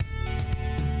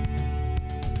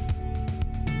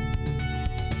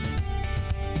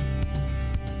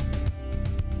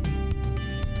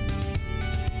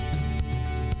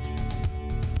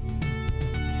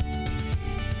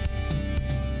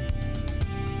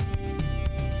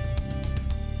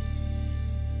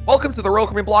Welcome to the Royal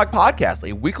Caribbean Blog Podcast,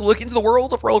 a weekly look into the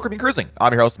world of Royal Caribbean cruising.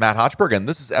 I'm your host, Matt Hochberg, and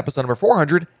this is episode number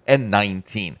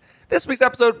 419. This week's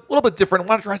episode, a little bit different. I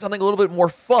want to try something a little bit more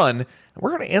fun, and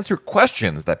we're going to answer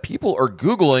questions that people are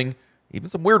Googling, even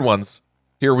some weird ones.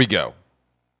 Here we go.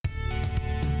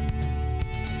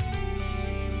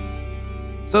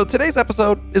 So today's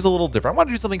episode is a little different. I want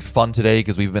to do something fun today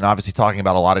because we've been obviously talking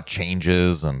about a lot of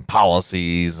changes and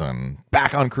policies and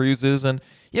back on cruises. And,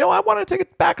 I want to take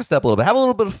it back a step a little bit, have a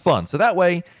little bit of fun. So that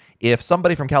way, if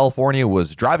somebody from California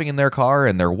was driving in their car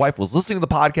and their wife was listening to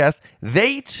the podcast,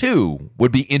 they too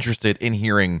would be interested in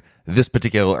hearing this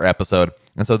particular episode.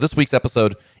 And so this week's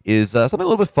episode is something a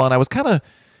little bit fun. I was kind of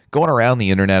going around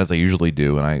the internet as I usually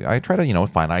do, and I try to,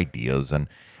 find ideas. And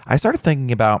I started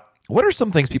thinking about, what are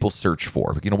some things people search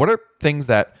for? What are things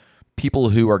that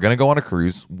people who are going to go on a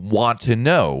cruise want to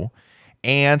know?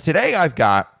 And today I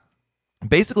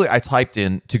typed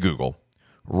into Google,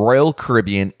 Royal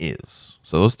Caribbean is.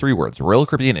 So those three words, Royal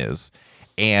Caribbean is.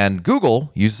 And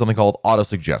Google uses something called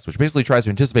auto-suggest, which basically tries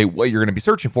to anticipate what you're going to be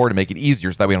searching for to make it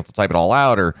easier so that we don't have to type it all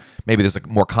out, or maybe there's a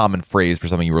more common phrase for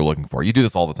something you were looking for. You do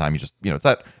this all the time. You just, it's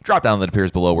that drop down that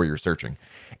appears below where you're searching.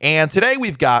 And today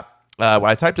we've got, when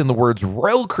I typed in the words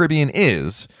Royal Caribbean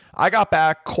is, I got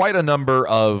back quite a number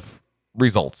of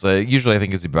results. Usually I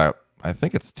think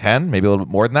it's 10, maybe a little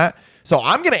bit more than that. So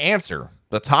I'm going to answer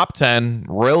the top 10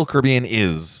 Royal Caribbean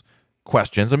is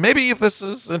questions. And maybe if this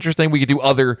is interesting, we could do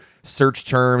other search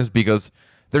terms because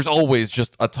there's always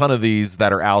just a ton of these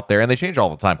that are out there and they change all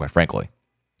the time, quite frankly.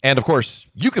 And of course,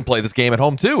 you can play this game at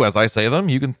home too. As I say them,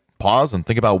 you can pause and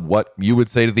think about what you would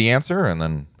say to the answer and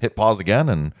then hit pause again.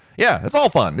 And yeah, it's all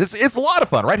fun. It's a lot of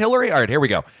fun, right, Hillary? All right, here we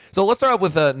go. So let's start off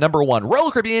with number one.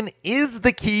 Royal Caribbean, is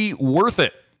the key worth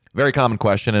it? Very common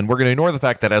question, and we're going to ignore the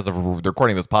fact that as of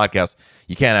recording this podcast,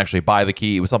 you can't actually buy the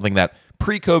key. It was something that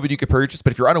pre-COVID you could purchase,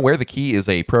 but if you're unaware, the key is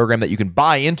a program that you can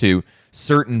buy into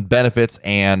certain benefits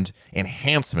and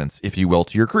enhancements, if you will,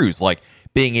 to your cruise, like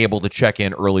being able to check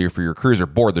in earlier for your cruise, or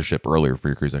board the ship earlier for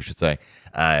your cruise, I should say.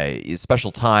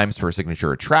 Special times for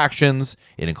signature attractions.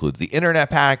 It includes the internet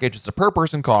package. It's a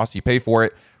per-person cost. You pay for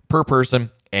it per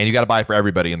person, and you got to buy for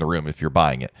everybody in the room if you're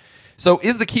buying it. So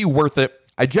is the key worth it?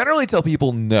 I generally tell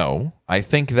people no. I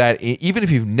think that even if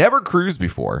you've never cruised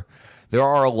before, there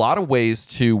are a lot of ways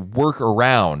to work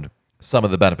around some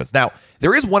of the benefits. Now,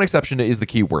 there is one exception to is the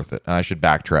key worth it, and I should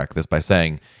backtrack this by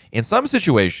saying in some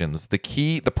situations,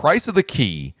 the price of the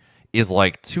key is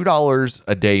like $2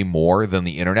 a day more than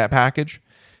the internet package.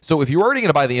 So if you're already going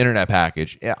to buy the internet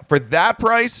package, for that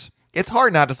price, it's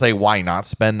hard not to say why not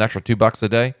spend an extra $2 a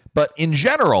day. But in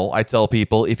general, I tell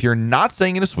people if you're not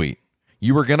staying in a suite,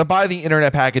 you were going to buy the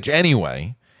internet package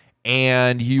anyway,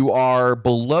 and you are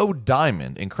below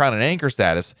Diamond in Crown and Anchor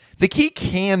status, the key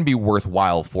can be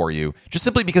worthwhile for you, just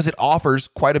simply because it offers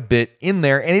quite a bit in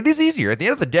there, and it is easier. At the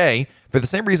end of the day, for the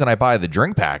same reason I buy the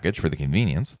drink package for the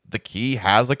convenience, the key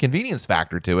has a convenience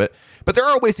factor to it, but there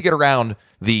are ways to get around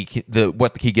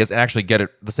what the key gets and actually get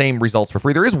the same results for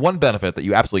free. There is one benefit that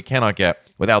you absolutely cannot get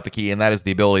without the key, and that is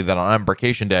the ability that on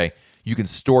embarkation day, you can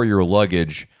store your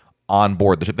luggage on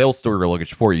board the ship. They'll store your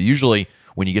luggage for you. Usually,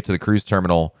 when you get to the cruise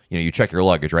terminal, you check your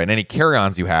luggage, right? And any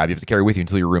carry-ons you have to carry with you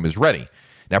until your room is ready.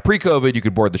 Now, pre-COVID, you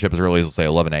could board the ship as early as, let's say,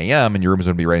 11 a.m., and your room is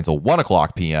going to be ready until 1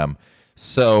 o'clock p.m.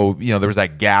 So, there was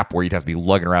that gap where you'd have to be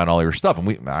lugging around all your stuff.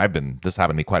 And this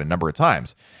happened to me quite a number of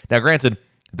times. Now, granted,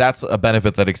 that's a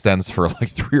benefit that extends for like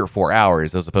 3 or 4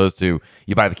 hours, as opposed to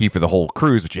you buy the key for the whole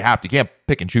cruise, but you can't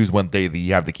pick and choose one day that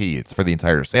you have the key. It's for the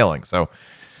entire sailing. So,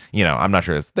 I'm not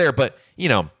sure it's there, but,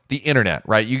 the internet,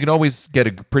 right? You can always get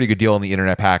a pretty good deal on the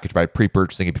internet package by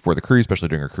pre-purchasing it before the cruise, especially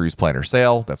during a cruise planner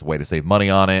sale. That's a way to save money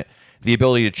on it. The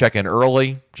ability to check in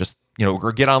early, just,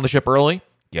 or get on the ship early,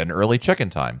 get an early check-in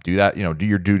time. Do that, do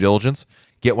your due diligence.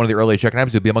 Get one of the early check-in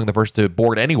times. You'll be among the first to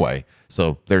board anyway.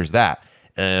 So there's that.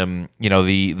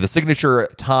 The signature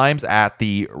times at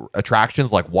the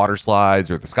attractions like water slides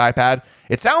or the Skypad,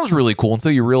 it sounds really cool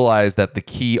until you realize that the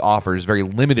key offers very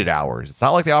limited hours. It's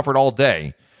not like they offer it all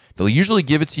day. They'll usually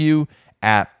give it to you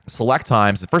at select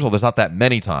times. First of all, there's not that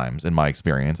many times in my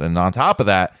experience. And on top of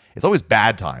that, it's always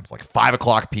bad times, like 5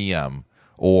 o'clock p.m.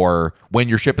 or when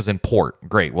your ship is in port.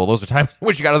 Great. Well, those are times in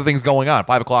which you got other things going on.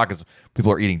 5 o'clock is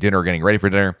people are eating dinner or getting ready for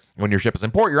dinner. When your ship is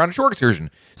in port, you're on a shore excursion.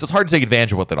 So it's hard to take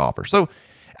advantage of what that offers. So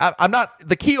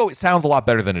the key always sounds a lot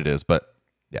better than it is, but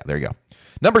yeah, there you go.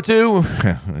 Number two,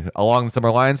 along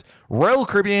similar lines, Royal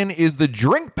Caribbean, is the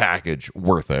drink package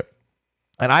worth it?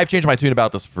 And I've changed my tune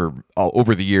about this for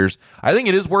over the years. I think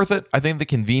it is worth it. I think the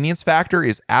convenience factor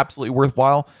is absolutely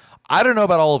worthwhile. I don't know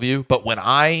about all of you, but when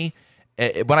I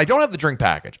don't have the drink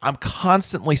package, I'm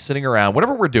constantly sitting around,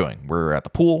 whatever we're doing. We're at the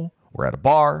pool, we're at a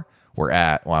bar, I'm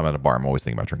at a bar. I'm always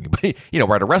thinking about drinking, but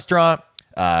we're at a restaurant.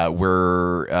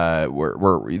 We're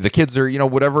the kids are,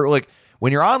 whatever. Like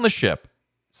when you're on the ship,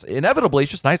 inevitably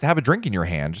it's just nice to have a drink in your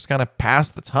hand, just kind of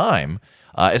pass the time.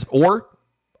 Or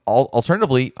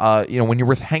alternatively, when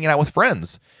you're hanging out with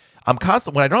friends. I'm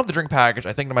constant when I don't have the drink package.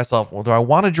 I think to myself, well, do I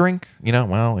want a drink?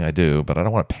 Well, I do, but I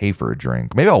don't want to pay for a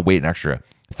drink. Maybe I'll wait an extra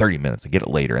 30 minutes and get it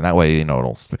later, and that way,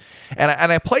 it'll. And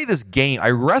I play this game. I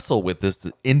wrestle with this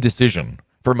indecision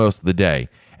for most of the day,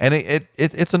 and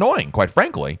it's annoying, quite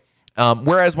frankly.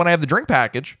 Whereas when I have the drink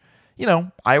package,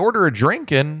 I order a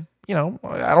drink and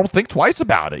I don't think twice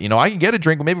about it. I can get a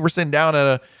drink. Maybe we're sitting down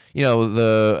at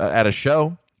at a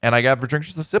show. And I got a drink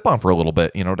just to sip on for a little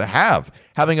bit, to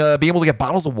being able to get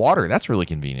bottles of water. That's really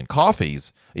convenient.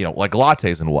 Coffees, like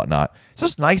lattes and whatnot. It's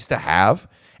just nice to have.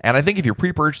 And I think if you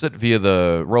pre-purchase it via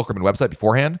the Royal Caribbean website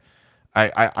beforehand,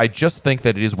 I just think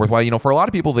that it is worthwhile. For a lot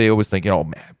of people, they always think,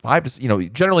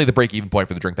 generally the break-even point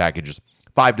for the drink package is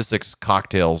 5 to 6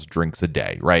 cocktails, drinks a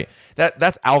day, right?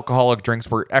 That's alcoholic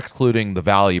drinks. We're excluding the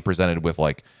value presented with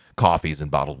like coffees and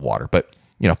bottled water, but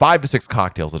 5 to 6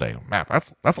 cocktails a day. Man,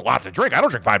 that's a lot to drink. I don't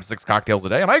drink 5 to 6 cocktails a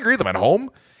day, and I agree with them at home.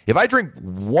 If I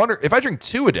drink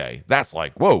 2 a day, that's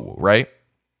like, whoa, right?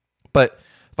 But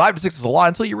 5 to 6 is a lot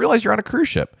until you realize you're on a cruise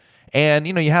ship. And,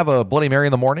 you have a Bloody Mary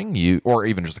in the morning, or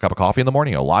even just a cup of coffee in the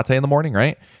morning, a latte in the morning,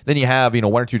 right? Then you have, 1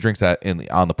 or 2 drinks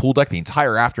on the pool deck the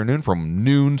entire afternoon from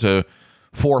noon to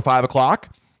 4 or 5 o'clock.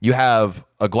 You have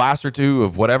a glass or two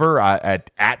of whatever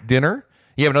at dinner.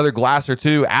 You have another glass or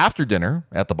two after dinner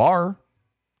at the bar.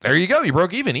 There you go. You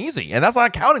broke even easy. And that's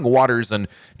not counting waters and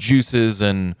juices.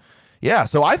 And yeah,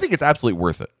 so I think it's absolutely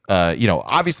worth it.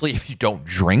 Obviously, if you don't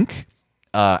drink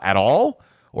at all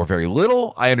or very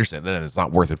little, I understand that it's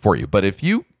not worth it for you. But if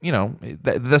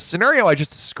the scenario I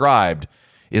just described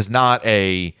is not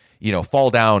a, fall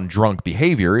down drunk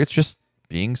behavior. It's just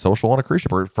being social on a cruise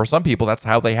ship. Or for some people, that's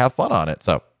how they have fun on it.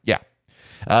 So yeah.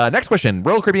 Next question.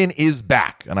 Royal Caribbean is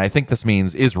back. And I think this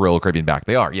means, is Royal Caribbean back?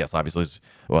 They are. Yes, obviously.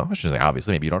 Well, I should say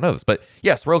obviously. Maybe you don't know this. But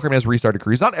yes, Royal Caribbean has restarted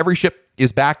cruise. Not every ship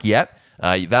is back yet.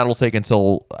 That'll take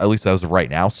until, at least as of right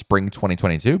now, spring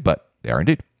 2022. But they are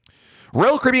indeed.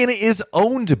 Royal Caribbean is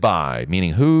owned by,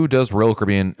 meaning who's Royal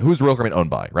Caribbean owned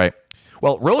by, right?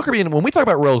 Well, Royal Caribbean, when we talk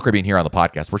about Royal Caribbean here on the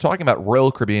podcast, we're talking about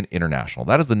Royal Caribbean International.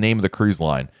 That is the name of the cruise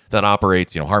line that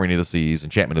operates, Harmony of the Seas,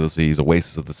 Enchantment of the Seas,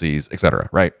 Oasis of the Seas, etc.,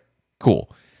 right?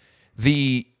 Cool.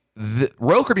 The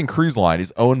Royal Caribbean Cruise Line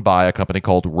is owned by a company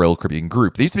called Royal Caribbean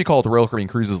Group. They used to be called Royal Caribbean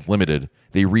Cruises Limited.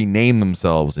 They renamed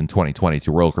themselves in 2020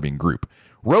 to Royal Caribbean Group.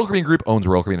 Royal Caribbean Group owns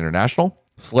Royal Caribbean International,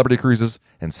 Celebrity Cruises,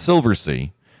 and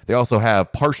Silversea. They also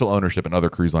have partial ownership in other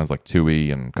cruise lines like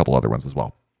TUI and a couple other ones as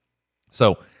well.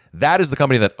 So that is the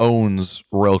company that owns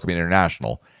Royal Caribbean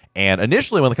International. And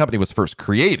initially when the company was first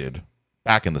created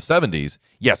back in the 70s,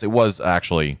 yes, it was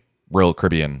actually Royal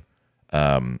Caribbean.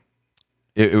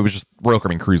 It was just Royal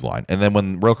Caribbean Cruise Line. And then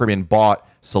when Royal Caribbean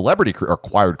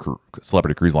acquired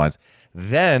Celebrity Cruise Lines,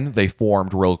 then they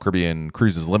formed Royal Caribbean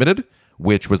Cruises Limited,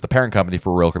 which was the parent company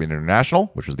for Royal Caribbean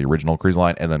International, which was the original cruise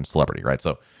line, and then Celebrity, right?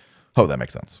 So, hope that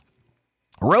makes sense.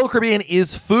 Royal Caribbean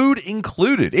is food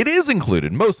included. It is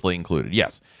included, mostly included,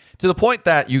 yes. To the point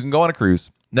that you can go on a cruise,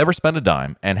 never spend a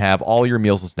dime, and have all your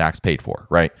meals and snacks paid for,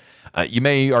 right? You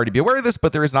may already be aware of this,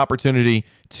 but there is an opportunity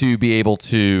to be able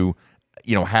to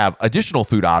have additional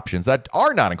food options that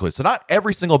are not included. So not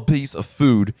every single piece of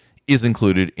food is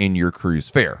included in your cruise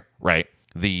fare, right?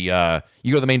 You go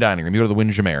to the main dining room, you go to the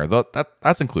Windjammer,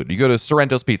 that's included. You go to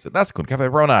Sorrento's Pizza, that's included. Cafe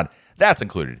Promenade, that's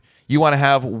included. You want to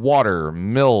have water,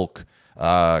 milk,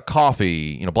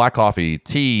 coffee, black coffee,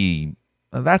 tea,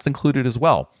 that's included as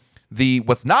well.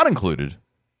 What's not included,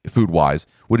 food-wise,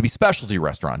 would be specialty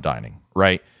restaurant dining,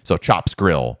 right? So Chops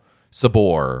Grill,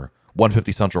 Sabor,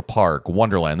 150 Central Park,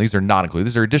 Wonderland. These are not included.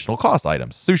 These are additional cost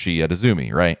items. Sushi at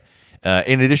Izumi, right?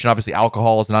 In addition, obviously,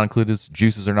 alcohol is not included.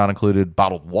 Juices are not included.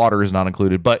 Bottled water is not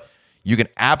included. But you can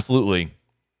absolutely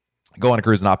go on a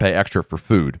cruise and not pay extra for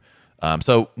food.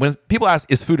 So when people ask,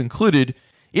 is food included?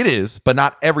 It is, but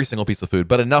not every single piece of food,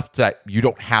 but enough that you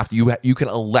don't have to. You can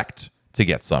elect to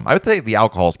get some. I would say the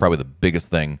alcohol is probably the biggest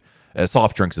thing.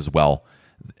 Soft drinks as well.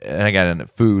 And again,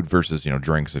 food versus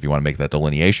drinks if you want to make that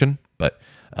delineation. But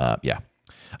yeah.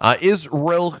 Is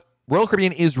Royal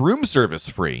Caribbean is room service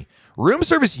free? Room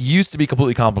service used to be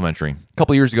completely complimentary. A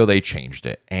couple of years ago, they changed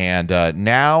it. And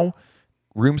now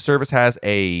room service has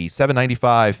a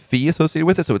 $7.95 fee associated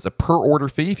with it. So it's a per order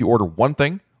fee. If you order one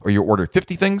thing or you order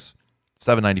 50 things,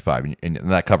 $7.95, and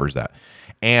that covers that.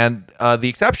 And the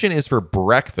exception is for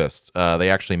breakfast. They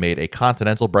actually made a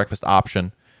continental breakfast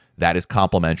option that is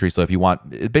complimentary. So if you want,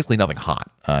 it's basically nothing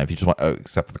hot, if you just want,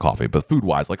 except for the coffee, but food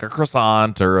wise, like a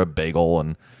croissant or a bagel,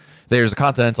 and there's a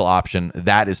continental option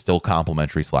that is still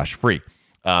complimentary / free.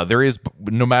 There is,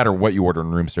 no matter what you order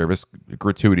in room service,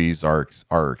 gratuities are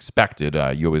expected.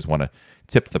 You always want to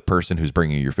tip the person who's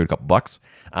bringing you your food a couple bucks.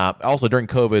 Also, during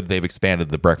COVID, they've expanded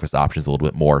the breakfast options a little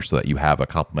bit more so that you have a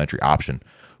complimentary option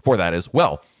for that as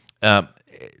well.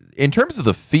 In terms of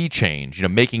the fee change,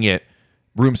 making it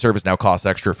room service now costs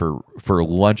extra for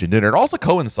lunch and dinner. It also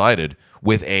coincided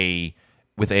with a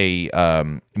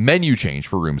menu change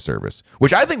for room service,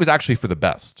 which I think was actually for the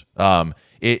best.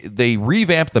 They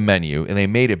revamped the menu and they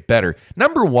made it better.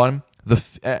 Number one,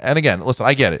 and again, listen,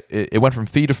 I get it. It went from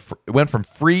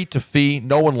free to fee.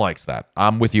 No one likes that.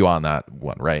 I'm with you on that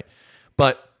one, right?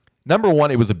 But number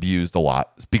one, it was abused a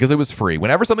lot because it was free.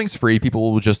 Whenever something's free,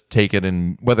 people will just take it,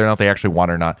 and whether or not they actually want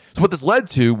it or not. So what this led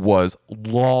to was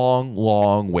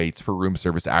long waits for room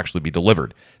service to actually be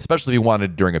delivered, especially if you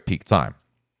wanted during a peak time.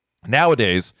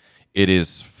 Nowadays, it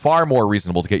is far more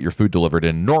reasonable to get your food delivered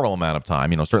in a normal amount of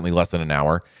time, certainly less than an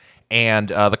hour. And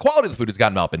the quality of the food has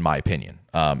gotten up, in my opinion,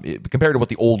 compared to what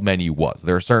the old menu was.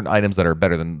 There are certain items that are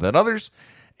better than others.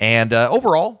 And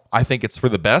overall, I think it's for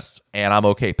the best, and I'm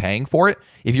okay paying for it.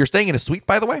 If you're staying in a suite,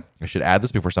 by the way, I should add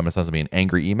this before someone sends me an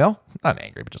angry email. Not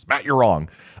angry, but just, Matt, you're wrong.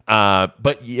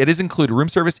 But it is included. Room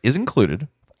service is included.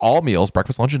 All meals,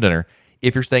 breakfast, lunch, and dinner,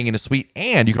 if you're staying in a suite.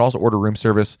 And you can also order room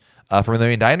service from the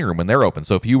main dining room when they're open.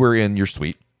 So if you were in your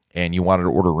suite and you wanted to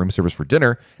order room service for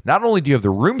dinner, not only do you have the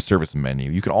room service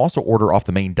menu, you can also order off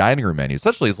the main dining room menu.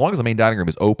 Essentially, as long as the main dining room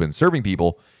is open serving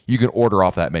people, you can order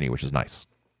off that menu, which is nice.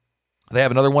 They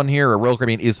have another one here. A Royal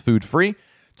Caribbean is food free.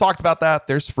 Talked about that.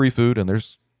 There's free food and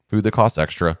there's food that costs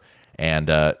extra. And,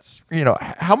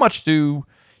 how much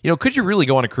could you really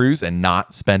go on a cruise and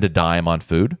not spend a dime on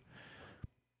food?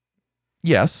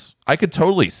 Yes, I could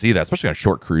totally see that, especially on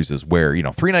short cruises where,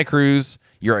 3-night cruise,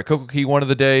 you're at Coco Cay one of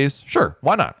the days. Sure,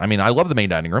 why not? I mean, I love the main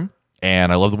dining room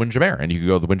and I love the Windjam Air, and you can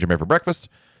go to the Windjam Air for breakfast,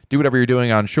 do whatever you're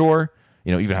doing on shore,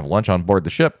 even have lunch on board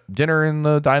the ship, dinner in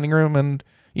the dining room, and,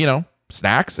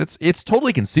 snacks. It's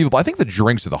totally conceivable. I think the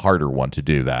drinks are the harder one to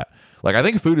do that. Like, I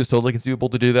think food is totally conceivable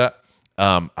to do that.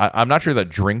 I'm not sure that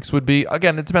drinks would be.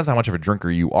 Again, it depends how much of a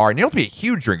drinker you are. And you don't have to be a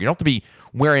huge drinker. You don't have to be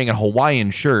wearing a Hawaiian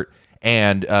shirt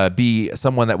and be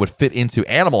someone that would fit into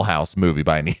Animal House movie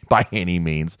by any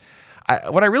means.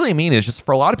 What I really mean is, just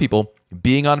for a lot of people,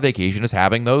 being on vacation is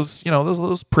having those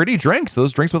pretty drinks,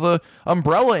 those drinks with a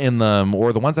umbrella in them,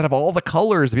 or the ones that have all the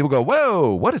colors that people go,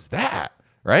 whoa, what is that?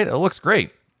 Right? It looks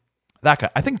great.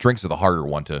 I think drinks are the harder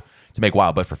one to make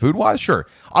wild, but for food wise, sure.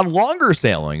 On longer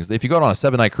sailings, if you go on a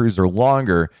 7-night cruise or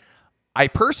longer, I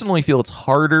personally feel it's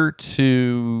harder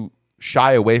to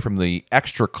shy away from the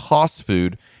extra cost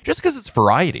food just because it's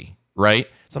variety, right?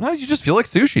 Sometimes you just feel like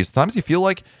sushi. Sometimes you feel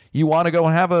like you want to go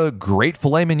and have a great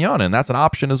filet mignon, and that's an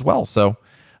option as well. So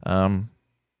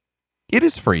it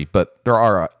is free, but there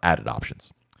are added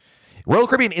options. Royal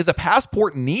Caribbean, is a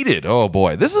passport needed? Oh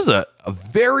boy, this is a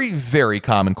very, very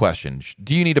common question.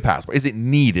 Do you need a passport? Is it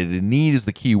needed? And need is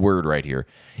the key word right here.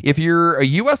 If you're a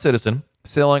U.S. citizen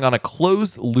sailing on a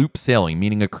closed loop sailing,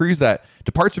 meaning a cruise that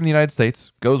departs from the United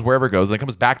States, goes wherever it goes, and then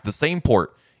comes back to the same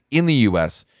port in the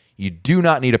U.S., you do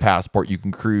not need a passport. You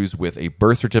can cruise with a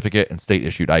birth certificate and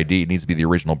state-issued ID. It needs to be the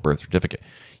original birth certificate.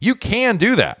 You can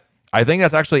do that. I think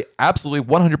that's actually absolutely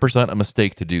 100% a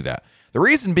mistake to do that. The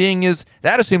reason being is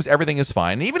that assumes everything is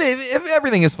fine. And even if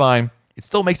everything is fine, it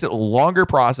still makes it a longer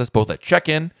process, both at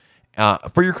check-in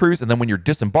for your cruise, and then when you're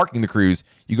disembarking the cruise,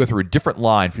 you go through a different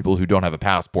line for people who don't have a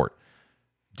passport.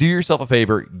 Do yourself a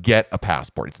favor, get a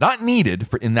passport. It's not needed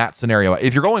in that scenario.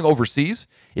 If you're going overseas,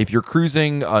 if you're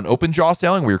cruising an open jaw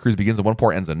sailing where your cruise begins at one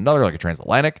port, ends at another, like a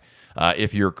transatlantic,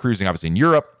 if you're cruising obviously in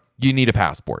Europe, you need a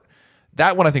passport.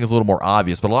 That one I think is a little more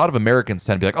obvious, but a lot of Americans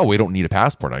tend to be like, oh, we don't need a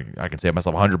passport. I can save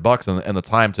myself $100 and the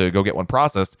time to go get one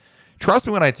processed. Trust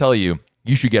me when I tell you,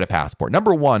 you should get a passport.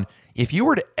 Number one, if you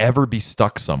were to ever be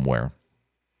stuck somewhere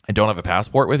and don't have a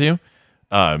passport with you,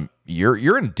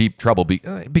 you're in deep trouble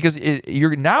because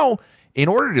you're now, in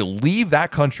order to leave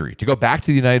that country to go back to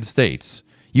the United States,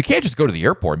 you can't just go to the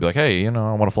airport and be like, hey, I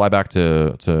want to fly back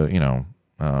to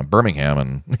Birmingham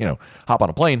and hop on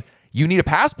a plane. You need a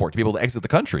passport to be able to exit the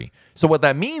country. So what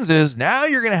that means is now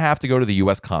you're going to have to go to the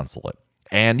U.S. consulate.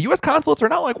 And U.S. consulates are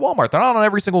not like Walmart. They're not on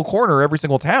every single corner, every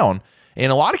single town.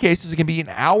 In a lot of cases, it can be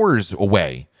hours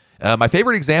away. My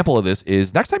favorite example of this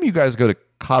is next time you guys go to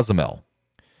Cozumel,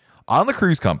 on the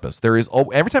cruise compass, there is,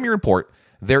 every time you're in port,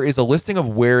 there is a listing of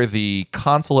where the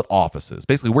consulate office is.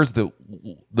 Basically, where's the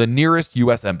nearest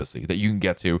U.S. embassy that you can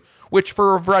get to, which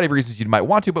for a variety of reasons you might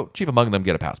want to, but chief among them,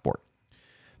 get a passport.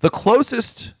 The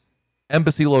closest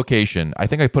embassy location, I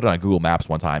think I put it on Google Maps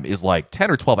one time, is like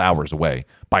 10 or 12 hours away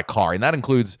by car. And that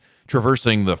includes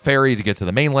traversing the ferry to get to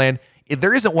the mainland.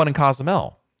 There isn't one in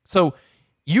Cozumel. So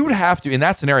you would have to, in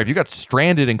that scenario, if you got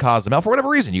stranded in Cozumel for whatever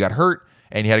reason, you got hurt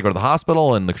and you had to go to the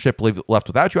hospital and the ship left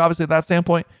without you, obviously, at that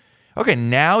standpoint. Okay,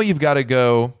 now you've got to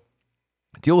go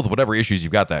deal with whatever issues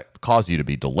you've got that cause you to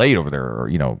be delayed over there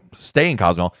or, stay in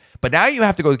Cozumel. But now you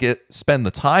have to go spend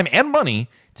the time and money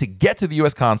to get to the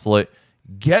U.S. consulate,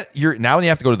 now you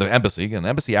have to go to the embassy, and the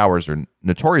embassy hours are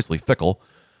notoriously fickle.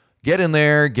 Get in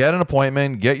there, get an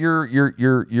appointment, get your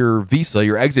visa,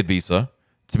 your exit visa,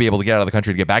 to be able to get out of the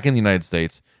country to get back in the United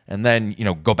States, and then,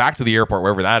 go back to the airport,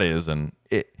 wherever that is. And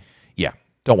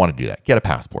don't want to do that. Get a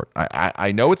passport.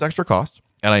 I know it's extra cost,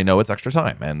 and I know it's extra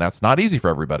time, and that's not easy for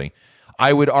everybody.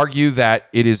 I would argue that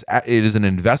it is an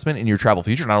investment in your travel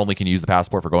future. Not only can you use the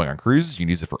passport for going on cruises, you can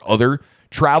use it for other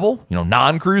travel,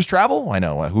 non-cruise travel. I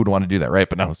know, who would want to do that, right?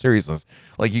 But no, seriously,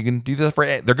 like you can do that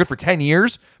they're good for 10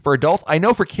 years for adults. I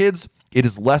know for kids, it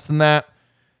is less than that.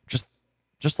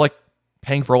 Just like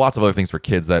paying for lots of other things for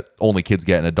kids that only kids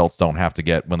get and adults don't have to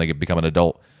get when they become an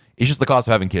adult. It's just the cost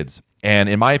of having kids. And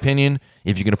in my opinion,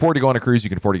 if you can afford to go on a cruise, you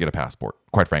can afford to get a passport,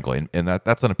 quite frankly. And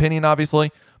that's an opinion,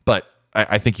 obviously, but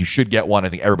I think you should get one. I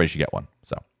think everybody should get one.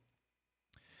 So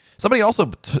somebody also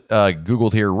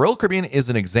Googled here, Royal Caribbean is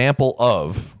an example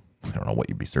of, I don't know what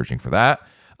you'd be searching for that.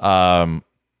 I'm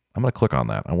going to click on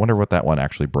that. I wonder what that one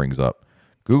actually brings up.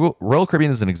 Google, Royal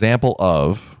Caribbean is an example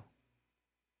of,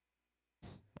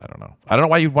 I don't know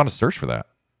why you'd want to search for that.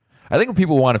 I think when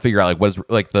people want to figure out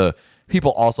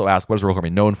people also ask, what is Royal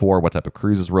Caribbean known for? What type of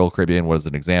cruise is Royal Caribbean? What is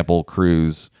an example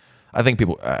cruise? I think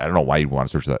people, I don't know why you'd want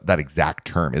to search that exact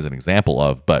term is an example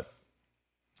of, but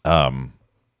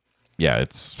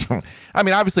it's,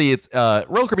 obviously it's,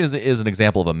 Royal Caribbean is an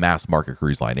example of a mass market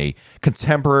cruise line. A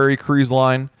contemporary cruise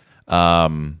line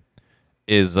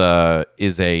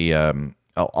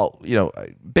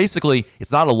basically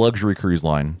it's not a luxury cruise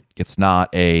line. It's not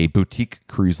a boutique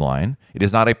cruise line. It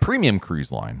is not a premium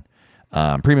cruise line.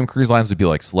 Premium cruise lines would be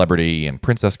like Celebrity and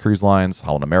Princess cruise lines,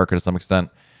 Holland America to some extent.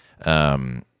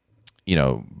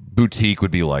 Boutique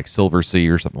would be like Silver Sea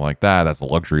or something like that. That's a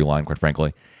luxury line, quite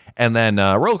frankly. And then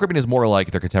Royal Caribbean is more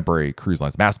like their contemporary cruise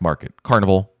lines, mass market,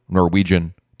 Carnival,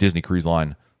 Norwegian, Disney Cruise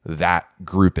Line, that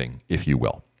grouping, if you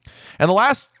will. And the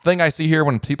last thing I see here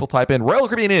when people type in Royal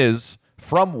Caribbean is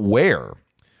from where?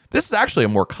 This is actually a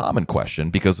more common question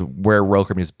because of where Royal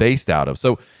Caribbean is based out of.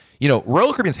 So,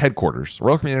 Royal Caribbean's headquarters,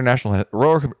 Royal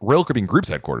Caribbean Group's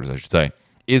headquarters, I should say,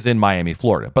 is in Miami,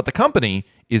 Florida. But the company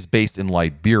is based in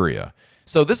Liberia.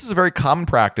 So this is a very common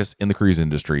practice in the cruise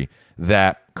industry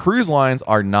that cruise lines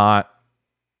are not,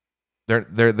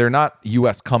 they're not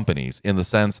U.S. companies in the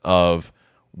sense of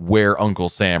where Uncle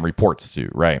Sam reports to,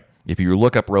 right? If you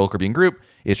look up Royal Caribbean Group,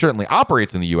 it certainly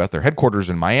operates in the U.S. Their headquarters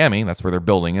in Miami. That's where their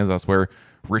building is. That's where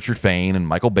Richard Fain and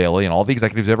Michael Bailey and all the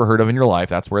executives you've ever heard of in your life,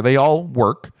 that's where they all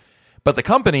work. But the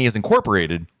company is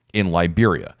incorporated in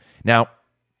Liberia. Now,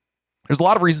 there's a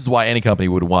lot of reasons why any company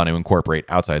would want to incorporate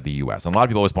outside the U.S. And a lot of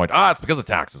people always point, it's because of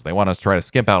taxes. They want to try to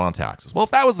skimp out on taxes. Well,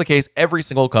 if that was the case, every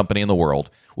single company in the world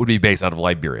would be based out of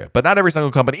Liberia. But not every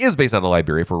single company is based out of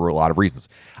Liberia for a lot of reasons.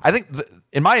 I think,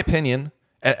 in my opinion,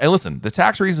 and listen, the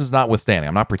tax reasons notwithstanding,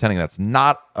 I'm not pretending that's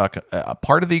not a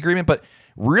part of the agreement, but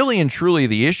really and truly,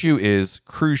 the issue is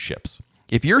cruise ships.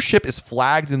 If your ship is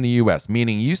flagged in the U.S.,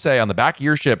 meaning you say on the back of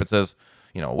your ship, it says,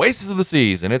 Oasis of the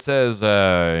Seas, and it says,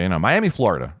 Miami,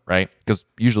 Florida, right? Because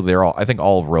usually I think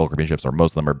all of Royal Caribbean ships, or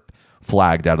most of them are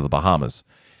flagged out of the Bahamas.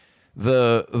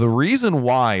 The reason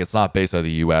why it's not based out of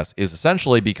the U.S. is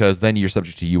essentially because then you're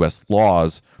subject to U.S.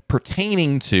 laws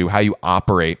pertaining to how you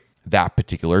operate that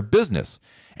particular business.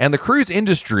 And the cruise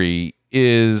industry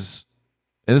is,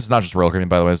 and this is not just Royal Caribbean,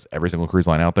 by the way, it's every single cruise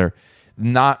line out there,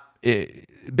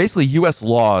 basically U.S.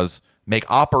 laws make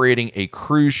operating a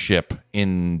cruise ship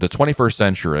in the 21st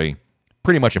century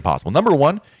pretty much impossible. Number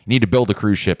one, you need to build a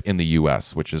cruise ship in the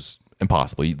U.S., which is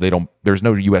impossible. There's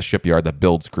no U.S. shipyard that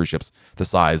builds cruise ships the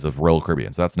size of Royal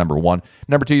Caribbean. So that's number one.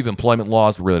 Number two, you have employment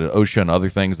laws related to OSHA and other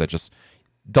things that just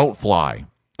don't fly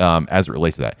as it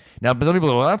relates to that. Now, but some people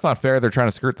go, well, that's not fair. They're trying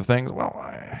to skirt the things. Well,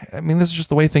 this is just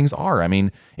the way things are.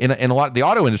 In a lot, the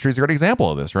auto industry is a great example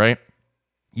of this, right?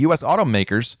 U.S.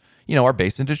 automakers, are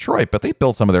based in Detroit, but they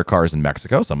build some of their cars in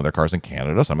Mexico, some of their cars in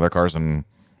Canada, some of their cars in,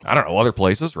 other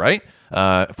places, right?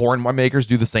 Foreign makers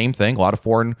do the same thing. A lot of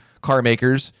foreign car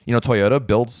makers,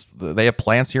 Toyota they have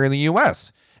plants here in the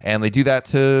U.S. And they do that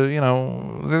to,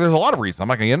 there's a lot of reasons. I'm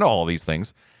not going to get into all of these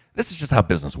things. This is just how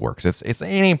business works. It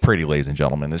ain't pretty, ladies and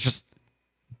gentlemen. It's just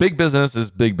big business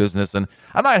is big business. And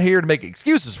I'm not here to make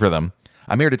excuses for them.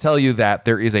 I'm here to tell you that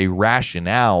there is a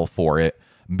rationale for it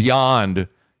beyond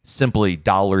simply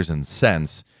dollars and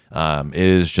cents. It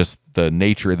is just the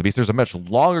nature of the beast. There's a much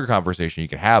longer conversation you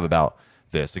can have about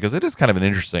this because it is kind of an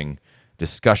interesting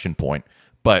discussion point.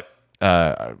 But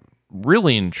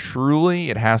really and truly,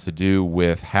 it has to do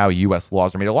with how U.S.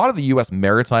 laws are made. A lot of the U.S.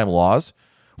 maritime laws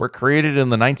were created in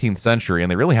the 19th century, and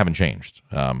they really haven't changed.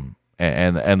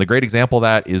 And the great example of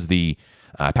that is the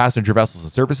Passenger Vessels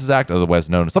and Services Act, otherwise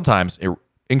known sometimes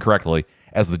incorrectly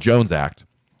as the Jones Act.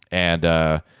 And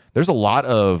there's a lot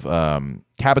of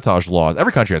cabotage laws.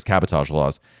 Every country has cabotage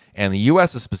laws, and the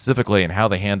U.S. is specifically in how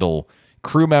they handle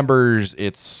crew members.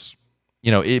 It's,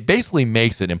 it basically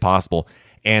makes it impossible.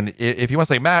 And if you want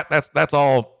to say, Matt, that's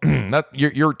all,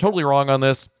 you're totally wrong on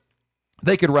this.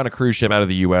 They could run a cruise ship out of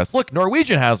the U.S. Look,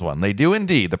 Norwegian has one. They do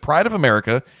indeed. The Pride of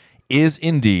America is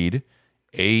indeed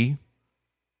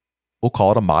we'll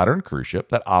call it a modern cruise ship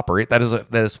that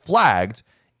is flagged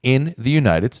in the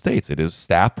United States. It is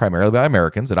staffed primarily by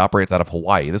Americans. It operates out of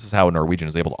Hawaii. This is how Norwegian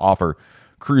is able to offer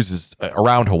cruises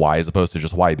around Hawaii as opposed to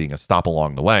just Hawaii being a stop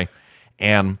along the way.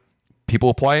 And people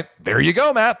apply it. There you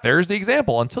go, Matt. There's the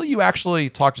example. Until you actually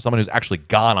talk to someone who's actually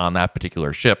gone on that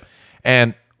particular ship.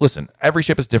 And listen, every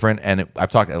ship is different. And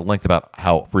I've talked at length about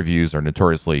how reviews are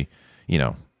notoriously,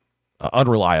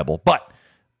 unreliable. But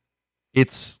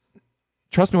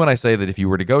trust me when I say that if you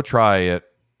were to go try it,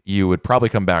 you would probably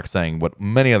come back saying what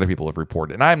many other people have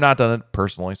reported. And I have not done it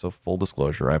personally, so full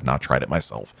disclosure, I have not tried it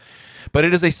myself. But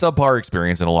it is a subpar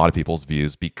experience in a lot of people's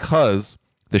views because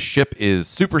the ship is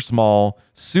super small,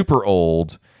 super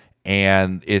old,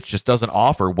 and it just doesn't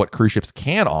offer what cruise ships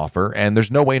can offer. And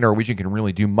there's no way Norwegian can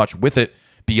really do much with it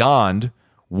beyond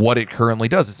what it currently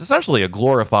does. It's essentially a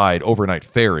glorified overnight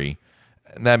ferry.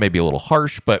 And that may be a little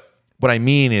harsh, but what I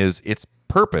mean is its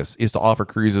purpose is to offer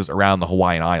cruises around the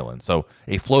Hawaiian Islands. So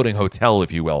a floating hotel,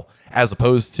 if you will, as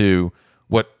opposed to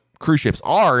what cruise ships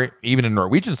are, even in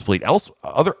Norwegian's fleet,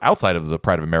 outside of the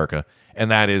Pride of America. And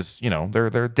that is,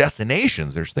 they're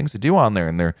destinations. There's things to do on there,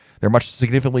 and they're much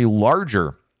significantly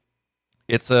larger.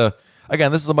 This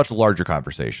is a much larger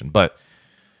conversation, but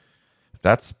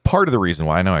that's part of the reason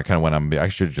why I know I kind of went on. I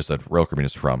should have just said Royal Caribbean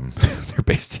is they're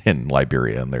based in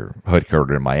Liberia and they're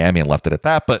headquartered in Miami and left it at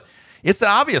that. But it's an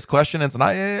obvious question. It's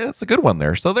a good one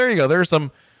there. So there you go. There's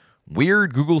some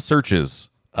weird Google searches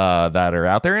that are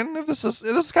out there, and if this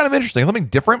is kind of interesting, something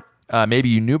different. Maybe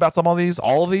you knew about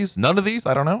all of these, none of these.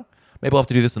 I don't know. Maybe we'll have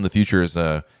to do this in the future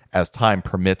as time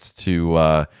permits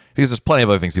to, because there's plenty of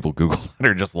other things people Google that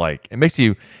are just like, it makes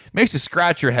you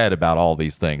scratch your head about all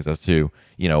these things as to,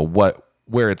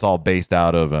 where it's all based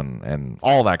out of and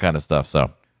all that kind of stuff.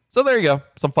 So there you go.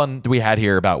 Some fun we had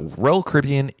here about Royal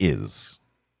Caribbean is.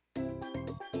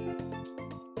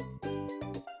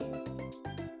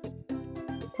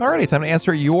 Alrighty, time to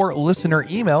answer your listener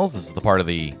emails. This is the part of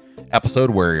the episode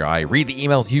where I read the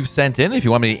emails you've sent in. If you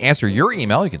want me to answer your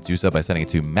email, you can do so by sending it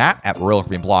to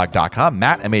matt@royalcaribbeanblog.com,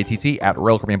 Matt, M-A-T-T, at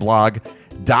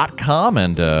royalcaribbeanblog.com.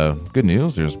 And good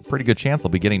news, there's a pretty good chance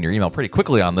I'll be getting your email pretty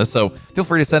quickly on this, so feel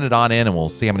free to send it on in, and we'll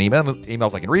see how many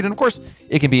emails I can read. And of course,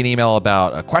 it can be an email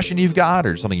about a question you've got,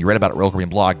 or something you read about at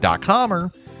royalcaribbeanblog.com,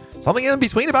 or something in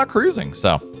between about cruising.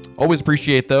 So always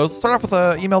appreciate those. Let's start off with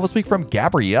an email this week from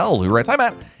Gabrielle, who writes, "Hi,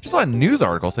 Matt. Just saw a news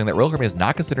article saying that Royal Caribbean is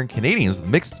not considering Canadians with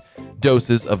mixed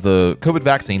doses of the COVID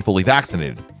vaccine fully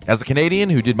vaccinated. As a Canadian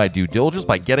who did my due diligence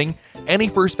by getting any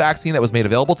first vaccine that was made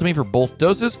available to me for both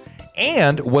doses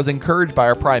and was encouraged by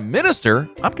our Prime Minister,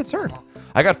 I'm concerned.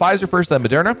 I got Pfizer first, then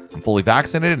Moderna. I'm fully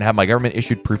vaccinated and have my government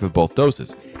issued proof of both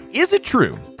doses. Is it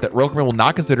true that Royal Caribbean will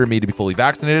not consider me to be fully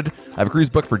vaccinated? I have a cruise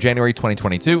booked for January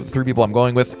 2022. The 3 people I'm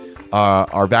going with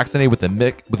are vaccinated with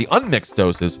the unmixed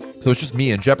doses, so it's just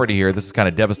me in jeopardy here. This is kind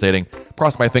of devastating.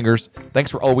 Cross my fingers.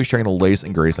 Thanks for always sharing the latest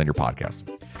and greatest on your podcast."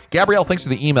 Gabrielle, thanks for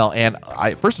the email. And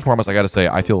first and foremost, I got to say,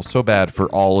 I feel so bad for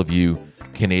all of you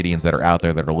Canadians that are out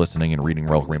there that are listening and reading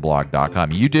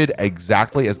RoyalCaribbeanBlog.com. You did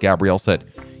exactly as Gabrielle said.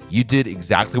 You did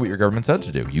exactly what your government said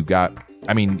to do.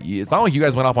 It's not like you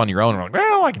guys went off on your own and were like,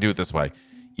 well, I can do it this way.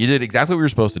 You did exactly what you were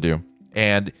supposed to do.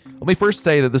 And let me first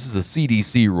say that this is a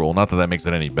CDC rule, not that makes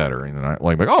it any better.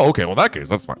 Like, oh, okay, well, in that case,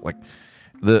 that's fine. Like,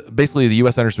 basically the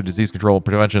U.S. Centers for Disease Control and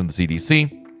Prevention, the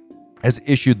CDC, has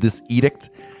issued this edict.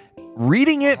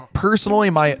 Reading it personally,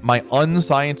 my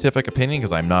unscientific opinion,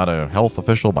 because I'm not a health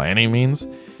official by any means,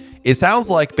 it sounds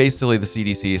like basically the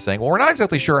CDC is saying, well, we're not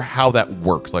exactly sure how that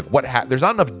works. Like, there's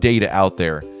not enough data out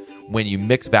there when you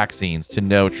mix vaccines to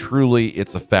know truly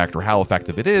its effect or how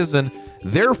effective it is, and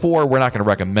therefore we're not going to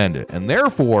recommend it. And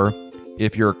therefore,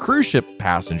 if you're a cruise ship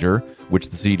passenger,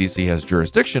 which the CDC has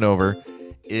jurisdiction over,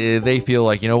 they feel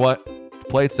like, you know what,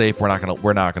 play it safe. We're not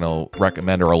gonna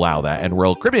recommend or allow that. And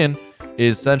Royal Caribbean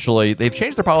is essentially, they've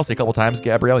changed their policy a couple times,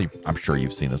 Gabrielle. I'm sure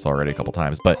you've seen this already a couple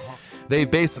times, but they've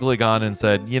basically gone and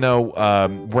said, you're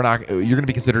going to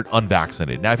be considered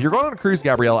unvaccinated. Now, if you're going on a cruise,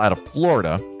 Gabrielle, out of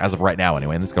Florida, as of right now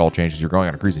anyway, and this could all change as you're going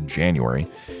on a cruise in January,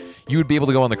 you would be able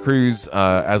to go on the cruise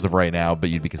as of right now, but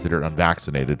you'd be considered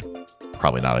unvaccinated.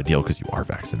 Probably not ideal because you are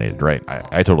vaccinated, right?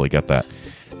 I totally get that.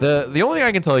 The only thing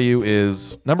I can tell you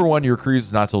is, number one, your cruise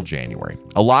is not till January.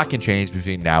 A lot can change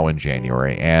between now and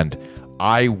January, and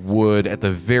I would, at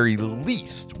the very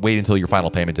least, wait until your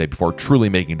final payment day before truly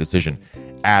making a decision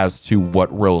as to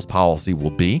what Royal's policy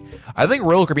will be. I think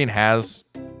Royal Caribbean has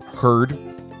heard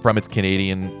from its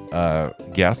Canadian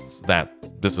guests that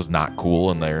this is not cool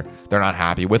and they're not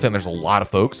happy with it. And there's a lot of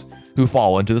folks who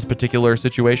fall into this particular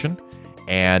situation.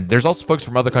 And there's also folks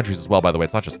from other countries as well, by the way.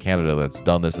 It's not just Canada that's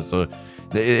done this.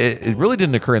 It really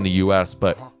didn't occur in the U.S.,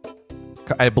 but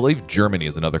I believe Germany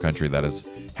is another country that has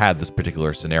had this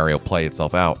particular scenario play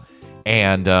itself out.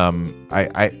 And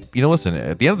listen,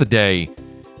 at the end of the day,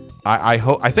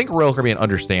 I think Royal Caribbean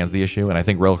understands the issue, and I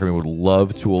think Royal Caribbean would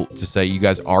love to say you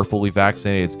guys are fully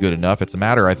vaccinated. It's good enough. It's a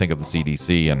matter, I think, of the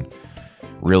CDC, and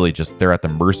really just they're at the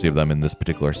mercy of them in this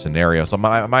particular scenario. So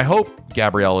my hope,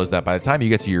 Gabrielle, is that by the time you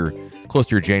get to close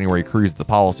to your January cruise, the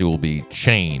policy will be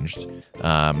changed.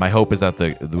 My hope is that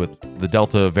with the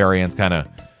Delta variants kind of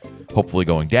hopefully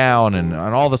going down and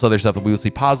all this other stuff, that we will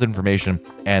see positive information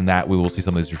and that we will see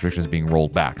some of these restrictions being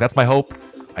rolled back. That's my hope.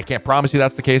 I can't promise you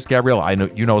that's the case, Gabrielle. I know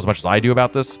you know as much as I do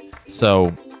about this.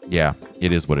 So yeah,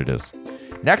 it is what it is.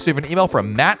 Next, we have an email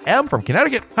from Matt M. from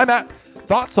Connecticut. Hi, Matt.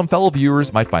 Thought some fellow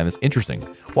viewers might find this interesting.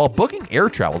 While booking air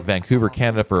travel to Vancouver,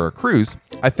 Canada for a cruise,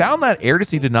 I found that Air to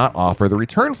Sea did not offer the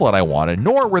return flight I wanted,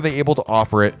 nor were they able to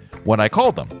offer it when I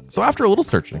called them. So after a little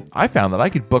searching, I found that I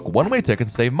could book one-way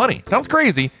tickets and save money. Sounds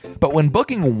crazy, but when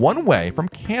booking one-way from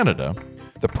Canada,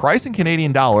 the price in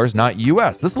Canadian dollars, not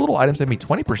US, this little item saved me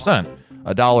 20%.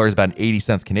 A dollar is about 80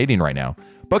 cents Canadian right now.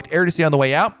 Booked Air to Sea on the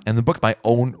way out, and then booked my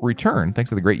own return thanks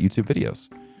to the great YouTube videos.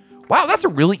 Wow, that's a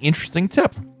really interesting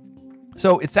tip.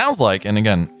 So it sounds like, and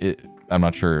again, I'm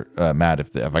not sure, Matt,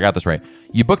 if I got this right.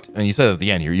 You booked, and you said at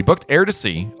the end here, you booked Air to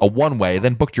Sea, a one-way,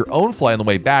 then booked your own flight on the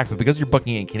way back, but because you're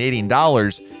booking in Canadian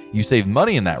dollars, you save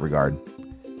money in that regard.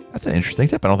 That's an interesting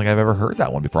tip. I don't think I've ever heard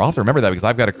that one before. I'll have to remember that because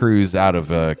I've got a cruise out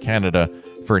of Canada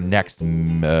for next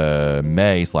May/June.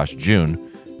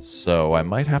 So I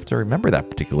might have to remember that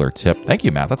particular tip. Thank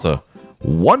you, Matt. That's a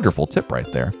wonderful tip right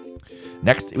there.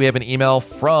 Next, we have an email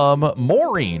from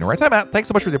Maureen. All right, hi, Matt. Thanks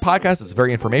so much for your podcast. It's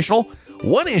very informational.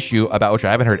 One issue about which I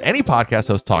haven't heard any podcast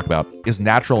host talk about is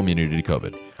natural immunity to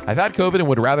COVID. I've had COVID and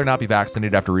would rather not be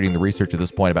vaccinated after reading the research at this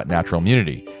point about natural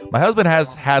immunity. My husband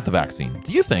has had the vaccine.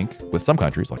 Do you think, with some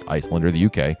countries like Iceland or the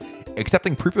UK,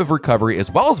 accepting proof of recovery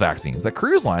as well as vaccines, that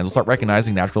cruise lines will start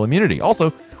recognizing natural immunity? Also,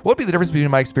 what would be the difference between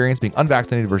my experience being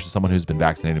unvaccinated versus someone who's been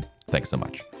vaccinated? Thanks so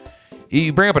much.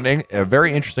 You bring up a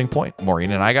very interesting point,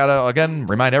 Maureen, and I gotta, again,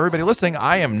 remind everybody listening,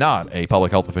 I am not a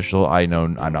public health official.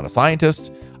 I'm not a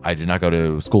scientist. I did not go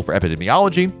to school for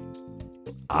epidemiology.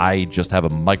 I just have a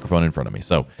microphone in front of me.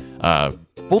 So,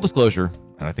 full disclosure,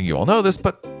 and I think you all know this,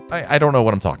 but I don't know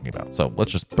what I'm talking about. So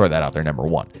let's just throw that out there, number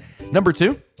one. Number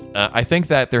two, I think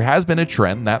that there has been a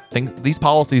trend that these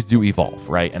policies do evolve,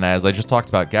 right? And as I just talked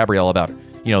about, Gabrielle, about,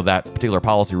 that particular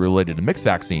policy related to mixed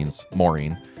vaccines,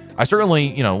 Maureen, I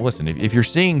certainly, listen, if you're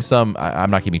seeing I'm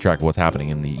not keeping track of what's happening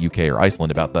in the UK or Iceland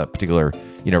about that particular,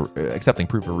 accepting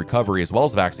proof of recovery as well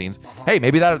as vaccines. Hey,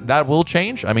 maybe that will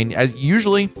change. I mean, as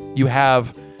usually you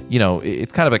have,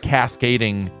 it's kind of a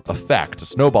cascading effect, a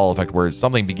snowball effect where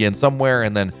something begins somewhere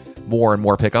and then more and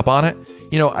more pick up on it.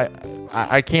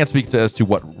 I can't speak as to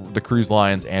what the cruise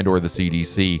lines and or the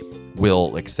CDC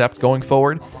will accept going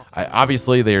forward.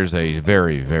 Obviously, there's a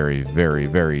very, very, very,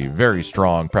 very, very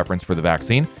strong preference for the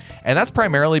vaccine. And that's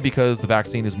primarily because the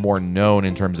vaccine is more known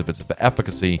in terms of its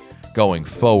efficacy going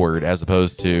forward, as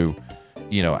opposed to,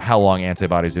 how long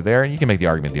antibodies are there. And you can make the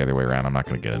argument the other way around. I'm not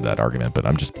going to get into that argument, but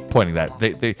I'm just pointing that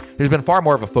there's been far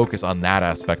more of a focus on that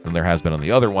aspect than there has been on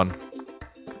the other one.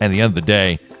 And at the end of the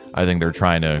day, I think they're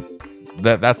trying to,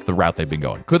 that's the route they've been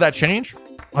going. Could that change?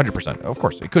 100%. Of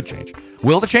course, it could change.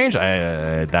 Will it change?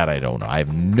 That I don't know. I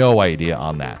have no idea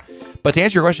on that. But to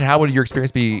answer your question, how would your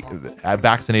experience be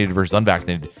vaccinated versus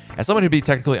unvaccinated? As someone who'd be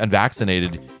technically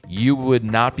unvaccinated, you would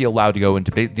not be allowed to go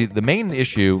into the main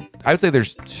issue. I would say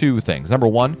there's two things. Number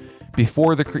one,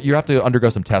 before you have to undergo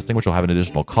some testing, which will have an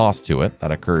additional cost to it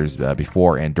that occurs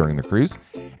before and during the cruise.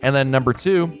 And then number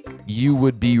two, you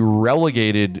would be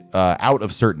relegated out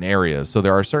of certain areas. So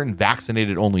there are certain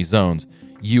vaccinated only zones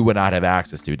you would not have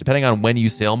access to. Depending on when you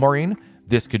sail, Maureen,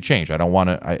 this could change. I don't want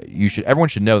to. Everyone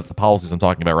should know that the policies I'm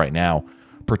talking about right now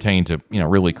pertain to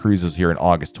really cruises here in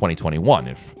August 2021.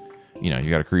 If you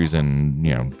got to cruise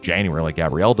in January like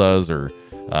Gabrielle does, or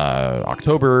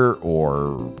October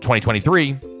or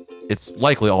 2023, it's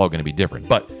likely all going to be different.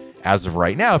 But as of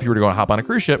right now, if you were to go and hop on a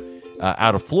cruise ship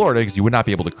out of Florida, because you would not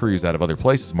be able to cruise out of other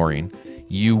places, Maureen,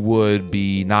 you would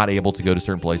be not able to go to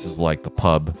certain places like the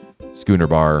pub, Schooner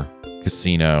Bar,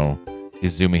 casino,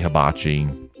 Izumi Hibachi.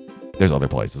 There's other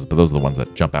places, but those are the ones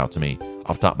that jump out to me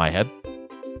off the top of my head.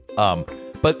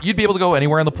 But you'd be able to go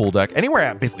anywhere on the pool deck,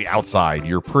 anywhere basically outside.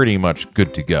 You're pretty much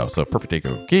good to go. So Perfect Day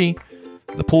Key,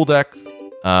 the pool deck,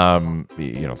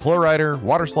 flow rider,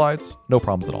 water slides, no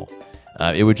problems at all.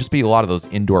 It would just be a lot of those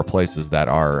indoor places that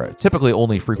are typically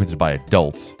only frequented by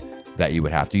adults that you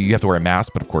have to wear a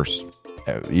mask, but of course,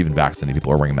 even vaccinated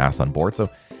people are wearing masks on board. So,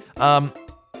 the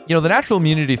natural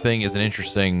immunity thing is an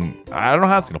interesting. I don't know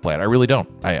how it's going to play out. I really don't.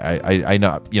 I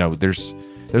know. There's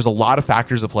a lot of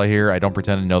factors at play here. I don't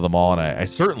pretend to know them all, and I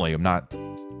certainly am not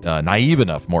naive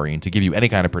enough, Maureen, to give you any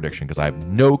kind of prediction because I have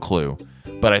no clue.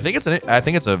 But I think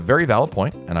it's a very valid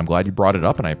point, and I'm glad you brought it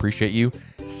up, and I appreciate you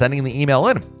sending the email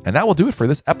in. And that will do it for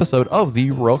this episode of the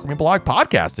Royal Caribbean Blog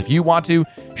Podcast. If you want to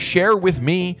share with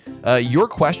me your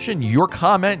question, your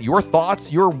comment, your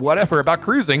thoughts, your whatever about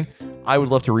cruising, I would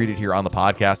love to read it here on the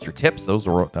podcast. Your tips,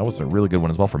 that was a really good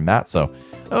one as well from Matt. So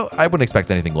I wouldn't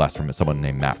expect anything less from someone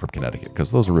named Matt from Connecticut,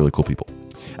 because those are really cool people.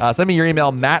 Send me your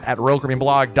email,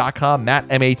 matt@royalcaribbeanblog.com, Matt,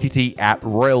 M-A-T-T,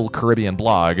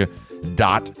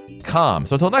 @royalcaribbeanblog.com.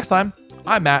 So until next time,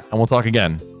 I'm Matt, and we'll talk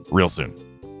again real soon.